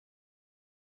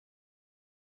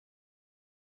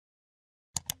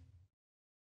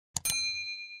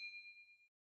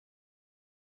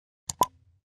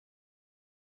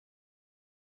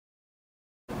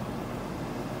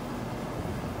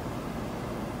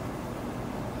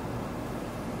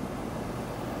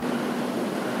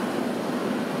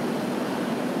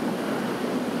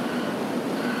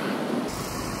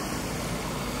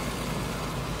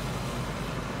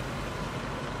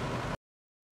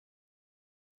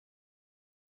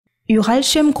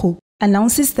Uralchem Group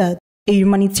announces that a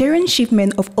humanitarian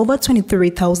shipment of over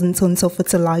 23,000 tons of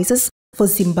fertilizers for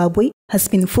Zimbabwe has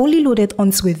been fully loaded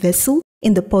onto a vessel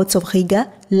in the ports of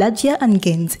Riga, Latvia and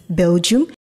Ghent, Belgium,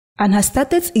 and has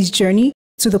started its journey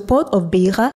to the port of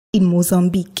Beira in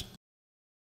Mozambique.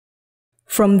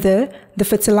 From there, the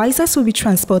fertilizers will be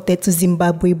transported to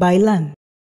Zimbabwe by land.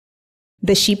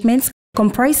 The shipments,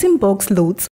 comprising bulk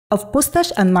loads of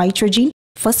potash and nitrogen,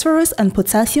 phosphorus and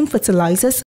potassium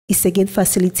fertilizers, is again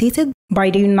facilitated by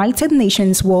the United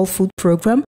Nations World Food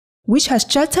Programme, which has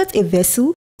chartered a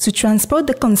vessel to transport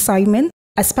the consignment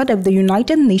as part of the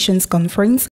United Nations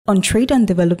Conference on Trade and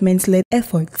Development-led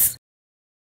efforts.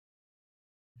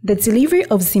 The delivery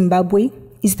of Zimbabwe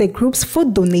is the group's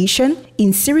fourth donation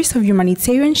in series of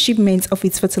humanitarian shipments of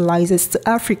its fertilizers to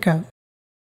Africa.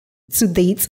 To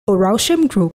date, Uralchem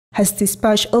Group has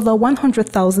dispatched over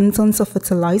 100,000 tons of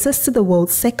fertilizers to the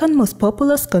world's second most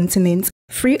populous continent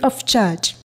free of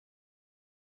charge.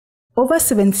 Over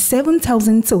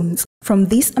 77,000 tons from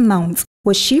this amount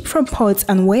were shipped from ports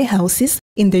and warehouses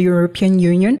in the European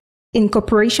Union in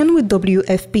cooperation with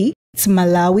WFP to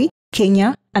Malawi,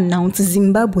 Kenya, and now to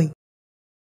Zimbabwe.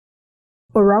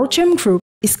 Uralchem Group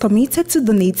is committed to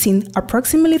donating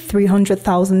approximately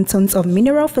 300,000 tons of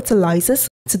mineral fertilizers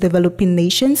to developing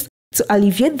nations to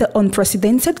alleviate the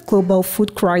unprecedented global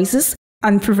food crisis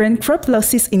and prevent crop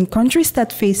losses in countries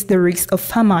that face the risk of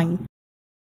famine.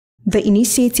 The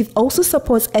initiative also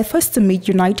supports efforts to meet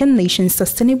United Nations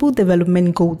Sustainable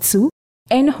Development Goal 2,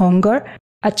 end hunger,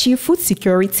 achieve food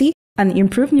security, and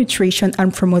improve nutrition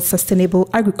and promote sustainable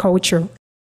agriculture.